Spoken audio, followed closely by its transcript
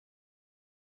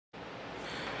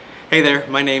Hey there,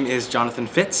 my name is Jonathan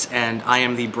Fitz, and I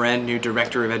am the brand new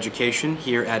Director of Education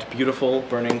here at beautiful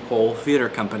Burning Coal Theatre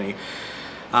Company.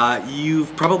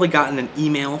 You've probably gotten an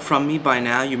email from me by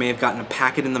now. You may have gotten a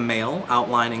packet in the mail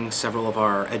outlining several of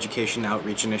our education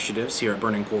outreach initiatives here at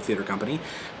Burning Coal Theatre Company.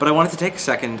 But I wanted to take a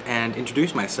second and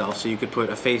introduce myself so you could put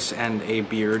a face and a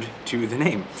beard to the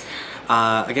name.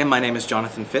 Again, my name is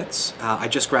Jonathan Fitz. I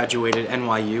just graduated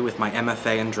NYU with my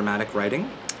MFA in dramatic writing.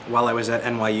 While I was at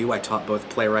NYU, I taught both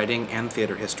playwriting and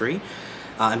theater history.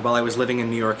 And while I was living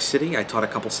in New York City, I taught a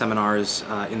couple seminars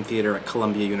in theater at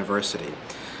Columbia University.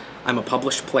 I'm a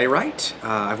published playwright.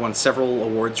 I've won several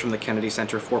awards from the Kennedy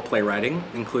Center for Playwriting,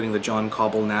 including the John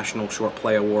Cobble National Short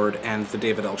Play Award and the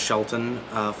David L. Shelton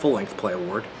Full-Length Play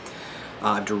Award.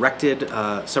 I've directed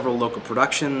several local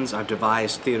productions. I've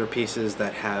devised theater pieces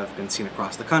that have been seen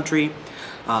across the country.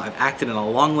 I've acted in a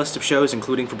long list of shows,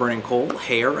 including for Burning Coal,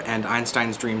 Hair, and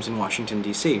Einstein's Dreams in Washington,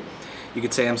 D.C. You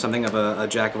could say I'm something of a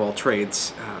jack of all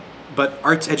trades. But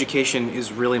arts education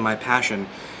is really my passion,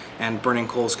 and Burning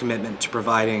Coal's commitment to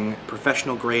providing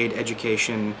professional-grade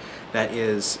education that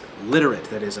is literate,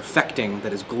 that is affecting,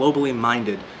 that is globally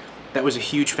minded, that was a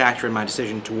huge factor in my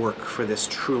decision to work for this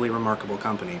truly remarkable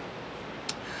company.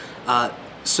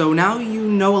 So now you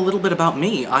know a little bit about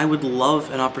me. I would love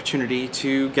an opportunity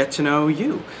to get to know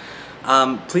you.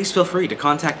 Please feel free to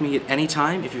contact me at any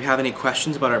time if you have any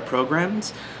questions about our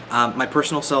programs. My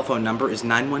personal cell phone number is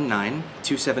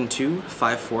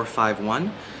 919-272-5451,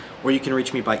 or you can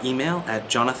reach me by email at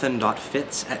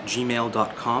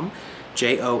jonathan.fitz@gmail.com,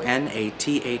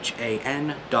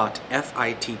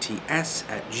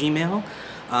 jonathan.fitts@gmail.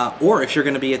 Or if you're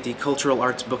going to be at the Cultural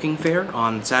Arts Booking Fair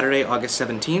on Saturday, August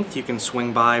 17th, you can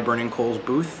swing by Burning Coal's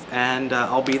booth and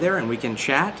I'll be there and we can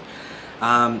chat.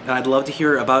 And I'd love to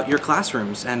hear about your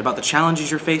classrooms and about the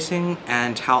challenges you're facing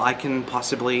and how I can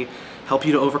possibly help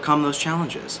you to overcome those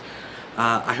challenges.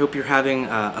 I hope you're having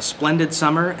a splendid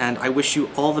summer, and I wish you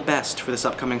all the best for this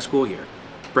upcoming school year.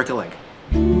 Break a leg.